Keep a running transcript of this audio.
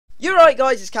You're right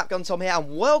guys, it's Capgun Tom here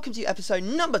and welcome to episode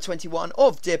number 21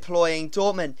 of Deploying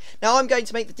Dortmund. Now I'm going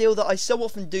to make the deal that I so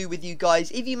often do with you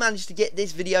guys. If you manage to get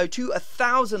this video to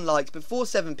 1,000 likes before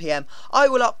 7 PM, I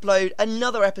will upload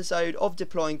another episode of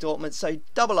Deploying Dortmund, so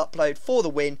double upload for the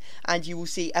win, and you will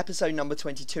see episode number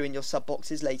 22 in your sub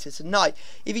boxes later tonight.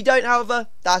 If you don't, however,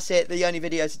 that's it. The only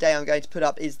video today I'm going to put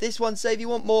up is this one, so if you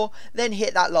want more, then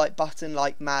hit that like button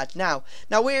like mad now.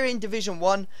 Now we're in Division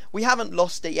 1, we haven't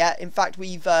lost it yet. In fact,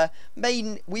 we've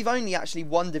only actually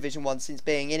won Division 1 since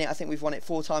being in it. I think we've won it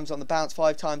 4 times on the bounce,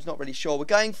 5 times, not really sure. We're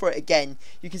going for it again.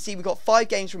 You can see we've got 5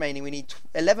 games remaining. We need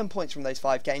 11 points from those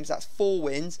 5 games. That's 4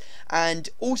 wins. And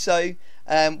also,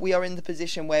 we are in the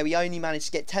position where we only managed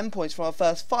to get 10 points from our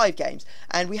first 5 games.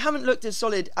 And we haven't looked as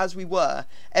solid as we were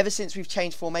ever since we've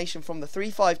changed formation from the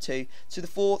 3-5-2 to the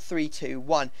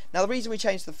 4-3-2-1. Now, the reason we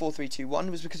changed to the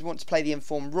 4-3-2-1 was because we wanted to play the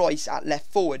informed Royce at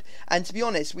left forward. And to be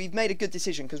honest, we've made a good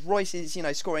decision because Royce is,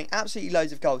 scoring absolutely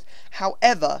loads of goals.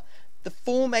 However, the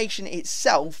formation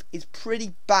itself is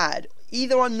pretty bad.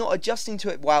 Either I'm not adjusting to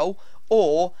it well,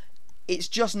 or it's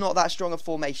just not that strong a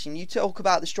formation. You talk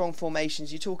about the strong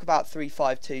formations, you talk about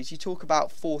 3-5-2s, you talk about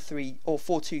 4-3 or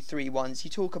 4-2-3-1s, you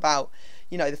talk about,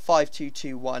 the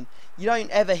 5-2-2-1. You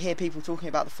don't ever hear people talking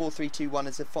about the 4-3-2-1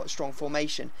 as a strong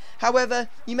formation. However,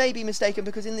 you may be mistaken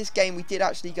because in this game we did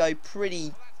actually go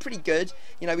pretty good.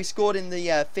 We scored in the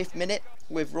 5th minute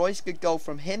with Royce, good goal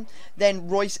from him. Then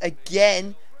Royce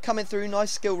again coming through,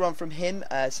 nice skill run from him,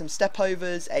 some step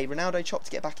overs, a Ronaldo chop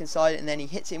to get back inside, and then he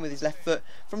hits in with his left foot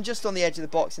from just on the edge of the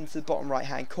box into the bottom right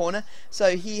hand corner.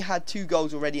 So he had 2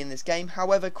 goals already in this game.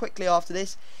 However, quickly after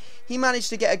this he managed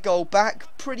to get a goal back.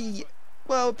 Pretty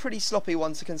sloppy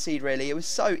one to concede, really. It was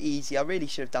so easy. I really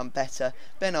should have done better.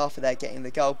 Ben Arthur there getting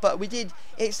the goal, but we did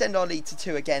extend our lead to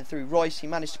 2 again through Royce. He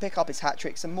managed to pick up his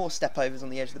hat-trick, some more step overs on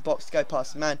the edge of the box to go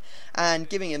past the man and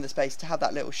giving him the space to have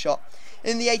that little shot.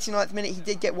 In the 89th minute he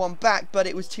did get one back, but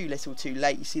it was too little too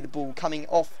late. You see the ball coming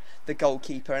off the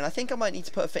goalkeeper, and I think I might need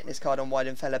to put a fitness card on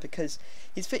Weidenfeller because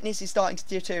his fitness is starting to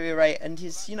deteriorate and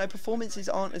his performances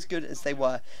aren't as good as they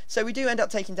were. So we do end up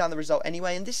taking down the result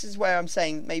anyway, and this is where I'm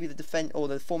saying maybe the defense or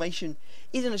the formation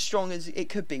isn't as strong as it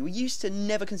could be. We used to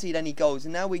never concede any goals,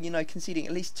 and now we're conceding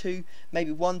at least 2,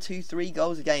 maybe 1, 2, 3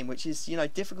 goals a game, which is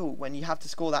difficult when you have to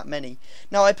score that many.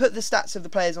 Now I put the stats of the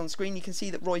players on screen. You can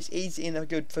see that Royce is in a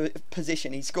good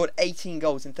position. He scored 18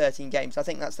 goals in 13 games. I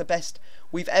think that's the best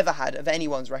we've ever had of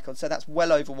anyone's record. So that's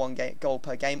well over 1 goal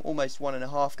per game, almost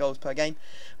 1.5 goals per game.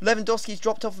 Lewandowski's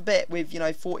dropped off a bit with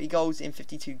 40 goals in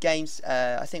 52 games.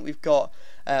 I think we've got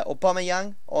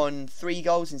Aubameyang on 3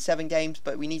 goals in 7 games,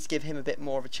 but we need to give him a bit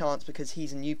more of a chance because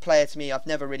he's a new player to me. I've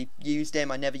never really used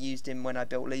him. I never used him when I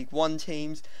built League 1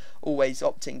 teams, always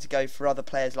opting to go for other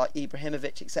players like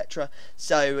Ibrahimovic, etc.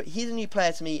 So he's a new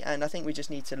player to me, and I think we just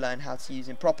need to learn how to use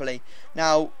him properly.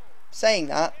 Now, saying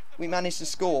that, we managed to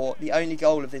score the only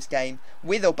goal of this game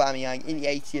with Aubameyang in the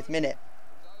 80th minute.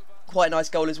 Quite a nice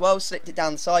goal as well, slipped it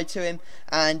down the side to him,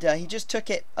 and he just took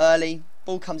it early.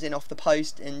 Ball comes in off the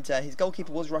post, and his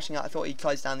goalkeeper was rushing out. I thought he'd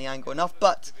closed down the angle enough,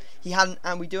 but he hadn't,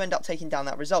 and we do end up taking down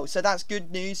that result. So that's good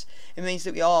news. It means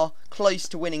that we are close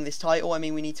to winning this title. I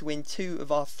mean, we need to win 2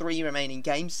 of our 3 remaining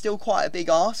games. Still quite a big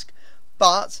ask,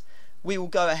 but we will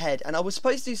go ahead. And I was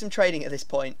supposed to do some trading at this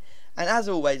point, and as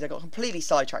always I got completely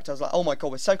sidetracked. I was like, oh my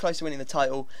god, we're so close to winning the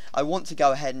title, I want to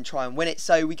go ahead and try and win it.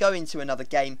 So we go into another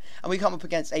game and we come up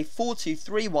against a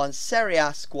 4-2-3-1 Serie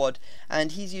A squad,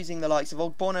 and he's using the likes of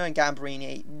Ogbono and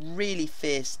Gamberini, really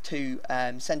fierce 2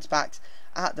 centre backs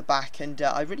at the back, and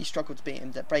I really struggled to beat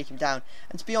him, to break him down.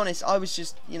 And to be honest, I was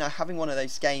just having one of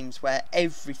those games where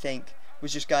everything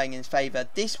was just going in his favour.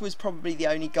 This was probably the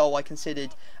only goal I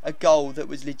considered a goal that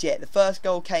was legit. The first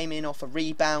goal came in off a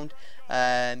rebound.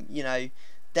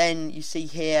 Then you see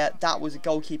here, that was a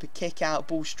goalkeeper kick out,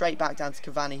 ball straight back down to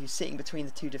Cavani, who's sitting between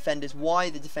the 2 defenders. Why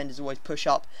the defenders always push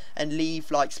up and leave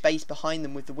like space behind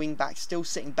them with the wing back still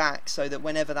sitting back, so that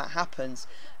whenever that happens,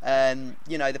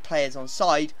 the players on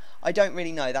side, I don't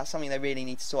really know. That's something they really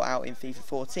need to sort out in FIFA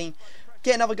 14.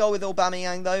 Get another goal with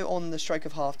Aubameyang though on the stroke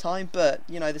of half time, but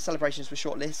the celebrations were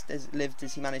short-lived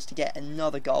as he managed to get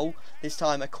another goal, this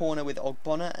time a corner with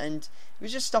Ogbono, and it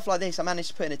was just stuff like this. I managed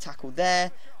to put in a tackle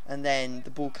there, and then the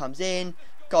ball comes in,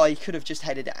 guy could have just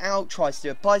headed it out, tries to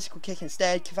do a bicycle kick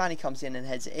instead, Cavani comes in and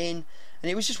heads it in,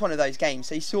 and it was just one of those games.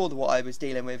 So you saw what I was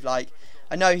dealing with. Like,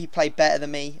 I know he played better than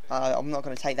me, I'm not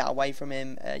going to take that away from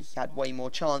him, he had way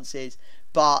more chances,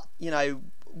 but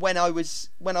when I was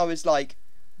like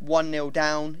 1-0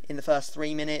 down in the first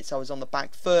 3 minutes, I was on the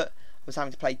back foot. was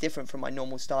having to play different from my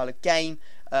normal style of game.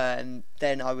 Then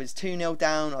I was 2-0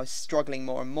 down, I was struggling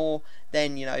more and more.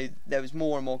 Then, you know, there was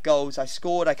more and more goals. I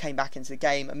scored, I came back into the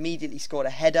game, immediately scored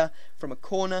a header from a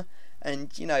corner.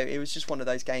 And, you know, it was just one of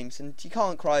those games. And you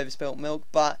can't cry over spilt milk,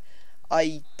 but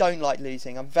I don't like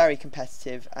losing. I'm very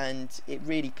competitive, and it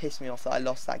really pissed me off that I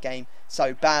lost that game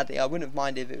so badly. I wouldn't have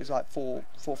minded if it was like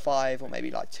 4-5 or maybe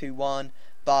like 2-1,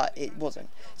 but it wasn't.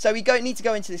 So we need to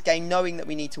go into this game knowing that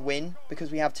we need to win,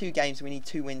 because we have 2 games and we need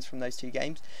 2 wins from those 2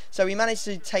 games. So we managed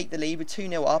to take the lead with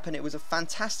 2-0 up, and it was a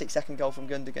fantastic second goal from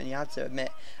Gundogan, you have to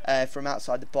admit, from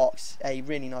outside the box. A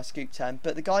really nice scoop turn.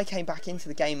 But the guy came back into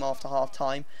the game after half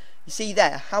time. You see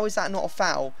there, how is that not a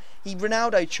foul? He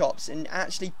Ronaldo chops and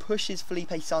actually pushes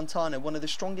Felipe Santana, one of the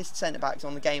strongest centre-backs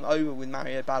on the game, over with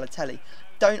Mario Balotelli.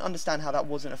 Don't understand how that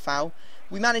wasn't a foul.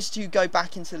 We managed to go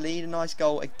back into the lead, a nice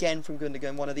goal again from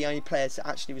Gundogan, one of the only players that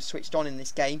actually was switched on in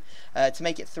this game, to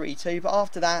make it 3-2. But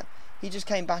after that, he just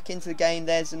came back into the game.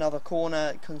 There's another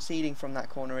corner, conceding from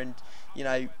that corner, and, you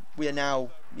know, we are now,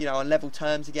 you know, on level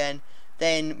terms again.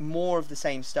 Then more of the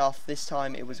same stuff. This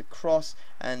time it was a cross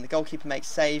and the goalkeeper makes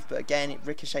save, but again it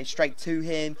ricocheted straight to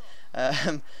him.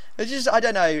 It was just, I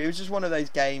don't know, it was just one of those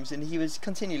games, and he was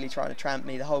continually trying to tramp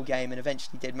me the whole game, and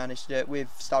eventually did manage to do it with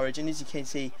Sturridge. And as you can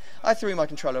see, I threw my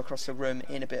controller across the room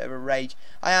in a bit of a rage.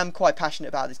 I am quite passionate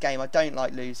about this game. I don't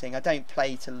like losing. I don't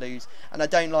play to lose, and I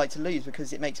don't like to lose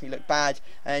because it makes me look bad.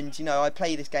 And, you know, I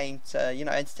play this game to, you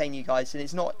know, entertain you guys, and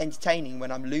it's not entertaining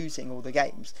when I'm losing all the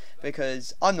games,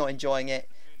 because I'm not enjoying it.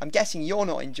 I'm guessing you're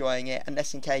not enjoying it,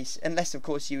 unless of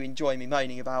course you enjoy me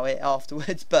moaning about it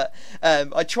afterwards. But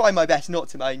I try my best not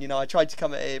to moan. You know, I tried to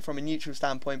come at it from a neutral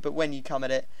standpoint, but when you come at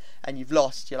it and you've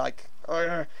lost, you're like,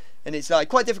 "Argh." And it's like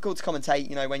quite difficult to commentate,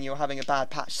 you know, when you're having a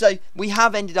bad patch. So we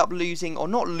have ended up losing, or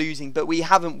not losing, but we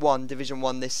haven't won Division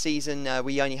 1 this season.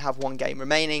 We only have 1 game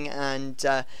remaining, and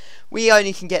we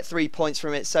only can get 3 points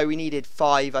from it. So we needed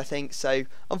 5, I think. So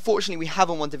unfortunately, we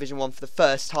haven't won Division 1 for the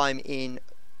first time in,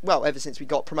 well, ever since we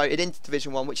got promoted into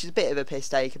Division 1, which is a bit of a piss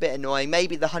take, a bit annoying.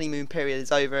 Maybe the honeymoon period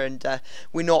is over and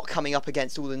we're not coming up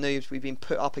against all the noobs. We've been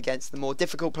put up against the more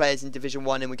difficult players in Division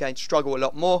 1 and we're going to struggle a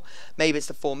lot more. Maybe it's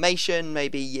the formation,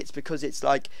 maybe it's because it's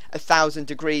like 1,000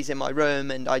 degrees in my room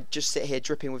and I just sit here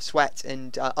dripping with sweat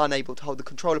and unable to hold the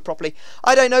controller properly.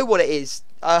 I don't know what it is.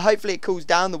 Hopefully it cools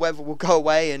down, the weather will go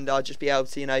away and I'll just be able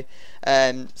to, you know,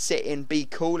 sit and be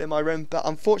cool in my room. But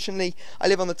unfortunately, I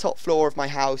live on the top floor of my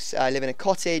house. I live in a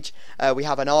cottage. We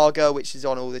have an Arga, which is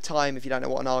on all the time. If you don't know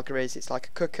what an Arga is, like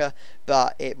a cooker,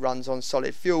 but it runs on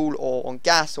solid fuel or on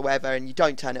gas or whatever, and you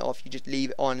don't turn it off, you just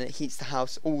leave it on and it heats the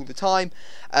house all the time.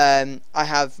 I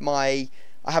have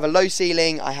a low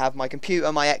ceiling, I have my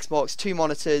computer, my Xbox, 2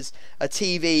 monitors, a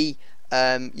TV,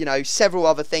 you know, several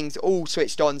other things all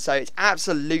switched on, so it's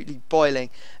absolutely boiling.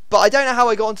 But I don't know how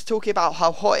I got on to talking about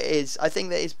how hot it is. I think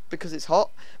that it's because it's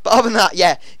hot. But other than that,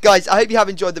 yeah, guys, I hope you have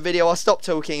enjoyed the video. I'll stop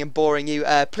talking and boring you.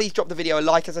 Please drop the video a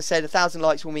like. As I said, 1,000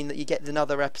 likes will mean that you get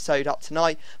another episode up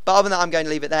tonight. But other than that, I'm going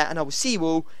to leave it there, and I will see you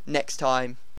all next time.